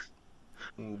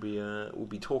we'll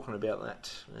be talking about that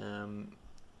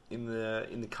in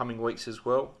the coming weeks as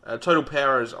well. Total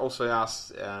Power has also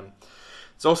asked.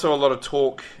 There's also a lot of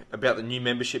talk about the new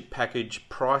membership package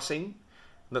pricing,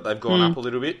 that they've gone up a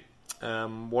little bit.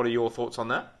 What are your thoughts on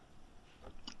that?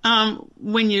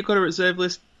 When you've got a reserve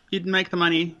list, you'd make the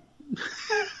money.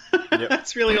 Yep.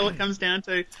 That's really all it comes down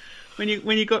to. When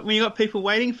you got people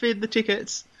waiting for the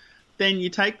tickets, then you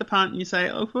take the punt and you say,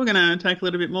 "Oh, we're going to take a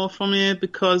little bit more from you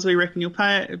because we reckon you'll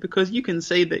pay it." Because you can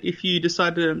see that if you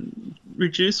decide to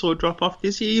reduce or drop off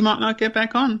this year, you might not get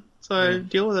back on. So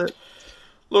deal with it.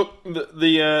 Look,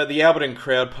 the Alberton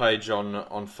crowd page on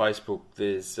Facebook,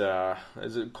 there's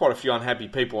quite a few unhappy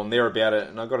people on there about it,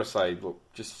 and I've got to say, look,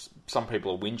 just some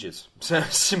people are whingers.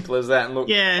 Simple as that. And look,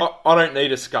 yeah. I don't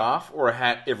need a scarf or a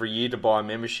hat every year to buy a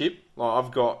membership. Like,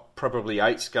 I've got probably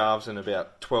 8 scarves and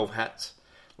about 12 hats.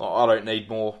 Like, I don't need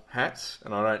more hats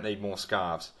and I don't need more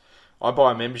scarves. I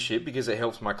buy a membership because it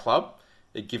helps my club.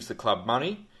 It gives the club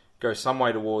money, goes some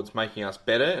way towards making us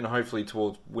better, and hopefully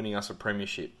towards winning us a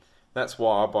premiership. That's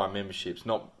why I buy memberships,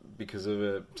 not because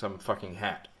of some fucking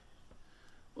hat.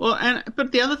 Well,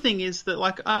 but the other thing is that,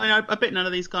 like, I bet none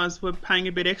of these guys were paying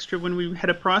a bit extra when we had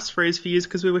a price freeze for years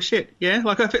because we were shit, yeah?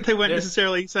 Like, I bet they weren't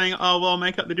necessarily saying, "Oh, well, I'll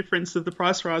make up the difference of the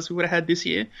price rise we would have had this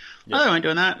year." Yeah. Oh, they weren't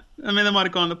doing that. I mean, they might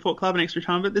have gone to Port Club an extra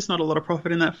time, but there's not a lot of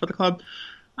profit in that for the club.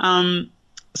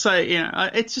 So,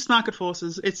 it's just market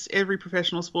forces. It's every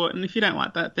professional sport, and if you don't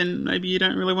like that, then maybe you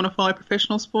don't really want to follow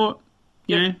professional sport.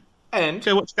 You know? And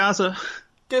go watch Gaza.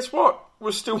 Guess what?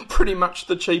 We're still pretty much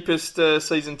the cheapest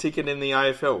season ticket in the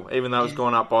AFL, even though it's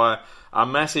gone up by a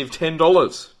massive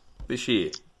 $10 this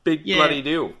year. Big bloody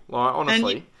deal. Like,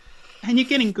 honestly. And you're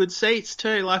getting good seats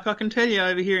too. Like, I can tell you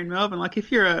over here in Melbourne, like, if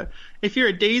you're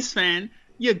a D's fan,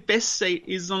 your best seat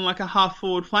is on like a half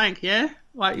forward flank, yeah?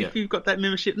 Like, if you've got that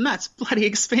membership, and that's bloody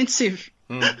expensive.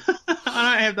 I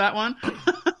don't have that one.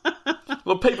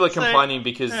 Look, people are complaining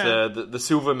because the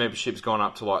silver membership's gone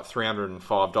up to like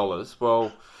 $305.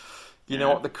 Well, you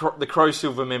know what? The Crow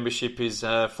Silver membership is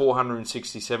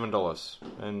 $467,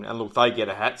 and look, they get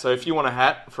a hat. So if you want a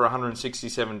hat for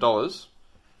 $167,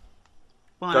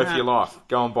 go for your life.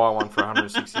 Go and buy one for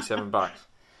 $167.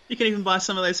 You can even buy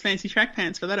some of those fancy track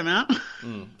pants for that amount.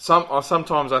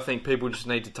 Sometimes I think people just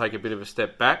need to take a bit of a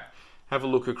step back, have a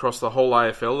look across the whole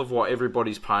AFL of what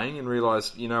everybody's paying, and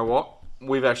realise, you know what?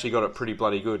 We've actually got it pretty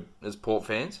bloody good as Port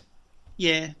fans.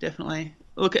 Yeah, definitely.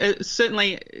 Look,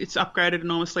 certainly it's upgraded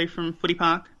enormously from Footy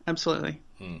Park. Absolutely.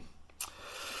 Jimmy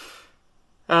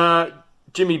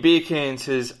Beercans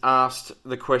has asked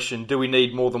the question, do we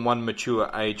need more than one mature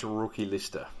age rookie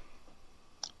lister?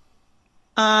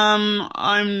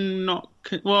 I'm not...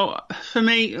 Well, for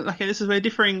me, okay, this is where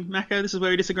differing, Mako, this is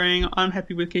where we're disagreeing. I'm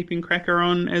happy with keeping Cracker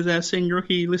on as our senior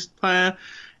rookie list player.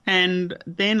 And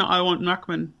then I want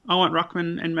Ruckman. I want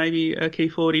Ruckman and maybe a key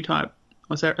 40 type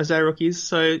as our rookies.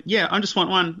 So, yeah, I just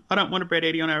want one. I don't want a Brett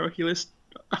Eadie on our rookie list.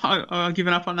 I've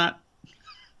given up on that.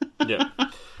 Yeah.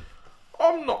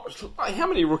 I'm not... How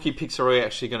many rookie picks are we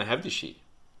actually going to have this year?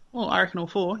 Well, I reckon all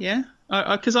 4, yeah.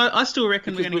 Because I still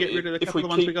reckon we're going to get rid of the couple of the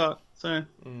ones we got. So.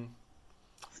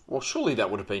 Well, surely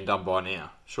that would have been done by now.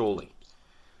 Surely.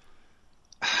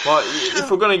 Like, if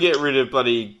we're going to get rid of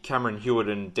bloody Cameron Hewitt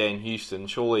and Dan Houston,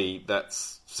 surely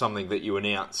that's something that you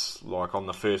announce, like, on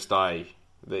the first day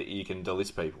that you can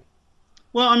delist people.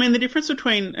 Well, I mean, the difference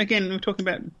between, again, we're talking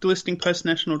about delisting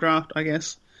post-national draft, I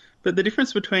guess, but the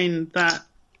difference between that,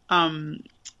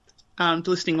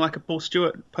 delisting like a Paul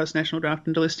Stewart post-national draft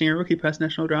and delisting a rookie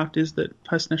post-national draft is that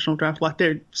post-national draft, like,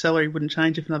 their salary wouldn't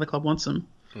change if another club wants them.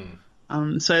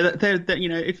 So that you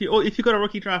know, if you've got a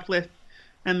rookie draft left,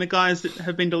 and the guys that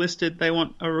have been delisted, they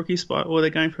want a rookie spot or they're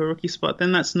going for a rookie spot,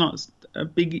 then that's not a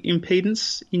big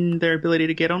impedance in their ability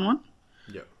to get on one.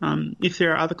 Yep. If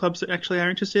there are other clubs that actually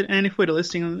are interested, and if we're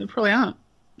delisting them, they probably aren't.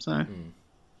 So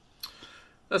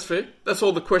that's fair. That's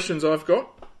all the questions I've got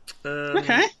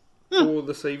okay. For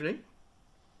this evening.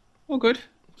 All good.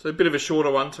 So a bit of a shorter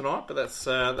one tonight, but that's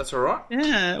all right.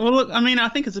 Yeah. Well, look, I mean, I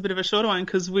think it's a bit of a shorter one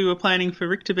because we were planning for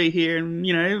Rick to be here, and,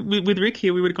 you know, with Rick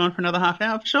here, we would have gone for another half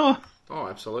hour for sure. Oh,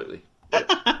 absolutely.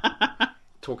 Yep.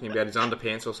 talking about his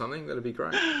underpants or something, that'd be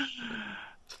great.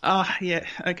 Oh, yeah,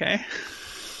 okay.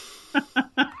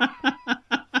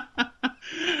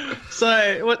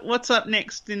 So, what's up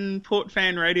next in Port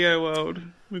Fan Radio World?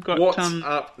 We've got what's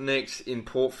up next in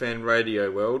Port Fan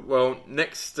Radio World? Well,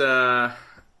 next we'll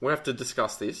have to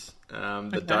discuss this.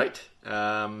 The date.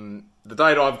 The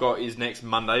date I've got is next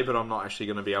Monday, but I'm not actually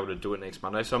going to be able to do it next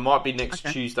Monday, so it might be next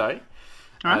Tuesday.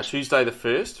 Right. Tuesday the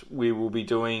 1st, we will be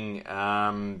doing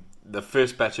the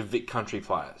first batch of Vic Country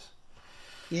players.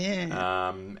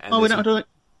 Yeah. We're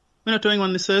not doing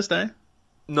one this Thursday.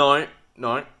 No.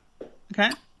 Okay.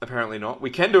 Apparently not.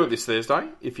 We can do it this Thursday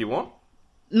if you want.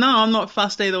 No, I'm not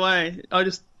fussed either way. I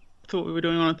just thought we were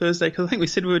doing it on a Thursday because I think we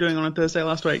said we were doing it on a Thursday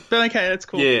last week. But okay, that's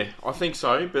cool. Yeah, I think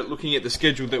so. But looking at the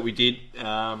schedule that we did,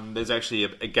 there's actually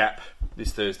a gap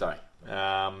this Thursday.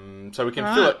 So we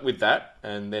can fill it with that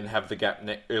and then have the gap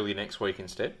early next week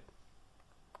instead.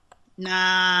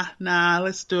 Nah.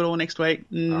 Let's do it all next week.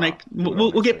 And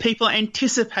we'll get people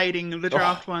anticipating the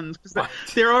draft ones because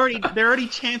they're already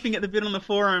champing at the bit on the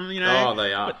forum. You know, oh,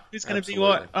 they are. Who's going to be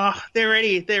what? Oh, they're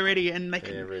ready, and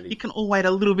ready. You can all wait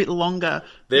a little bit longer.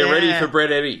 They're ready for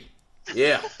Brett Eddy.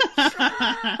 Yeah.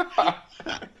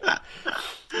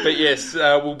 But yes,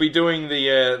 we'll be doing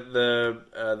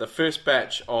the first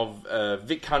batch of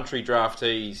Vic Country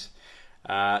draftees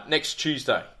next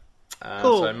Tuesday.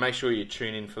 Cool. So make sure you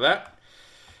tune in for that.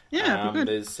 Yeah, good.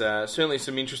 There's certainly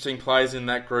some interesting players in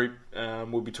that group.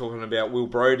 We'll be talking about Will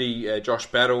Brodie, Josh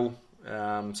Battle,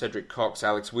 Cedric Cox,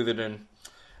 Alex Witherden,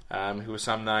 who are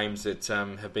some names that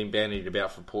have been bandied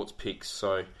about for Port's picks.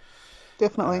 So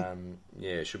definitely,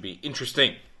 it should be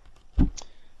interesting.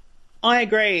 I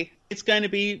agree. It's going to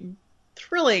be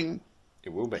thrilling.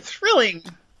 It will be thrilling.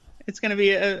 It's going to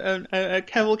be a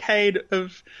cavalcade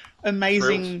of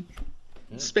amazing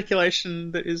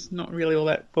speculation that is not really all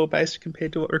that well based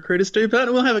compared to what recruiters do,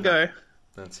 but we'll have a go.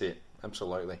 That's it,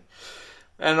 absolutely.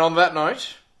 And on that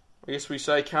note, I guess we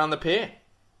say Khan the Pair.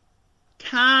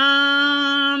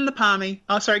 Khan the Palmy.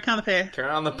 Oh, sorry, Khan the Pair.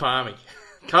 Khan the Palmy.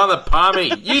 Khan the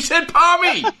Palmy. You said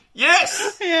Palmy!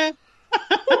 Yes! Yeah.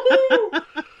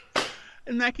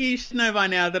 And Mackie, you should know by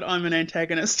now that I'm an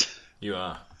antagonist. You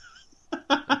are.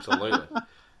 Absolutely.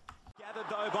 Gathered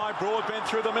though by Broadbent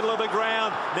through the middle of the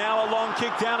ground. Now a long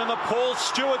kick down in the Paul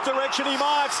Stewart direction. He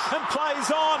marks and plays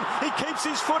on. He keeps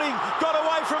his footing. Got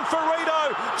away from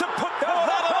Ferrito to put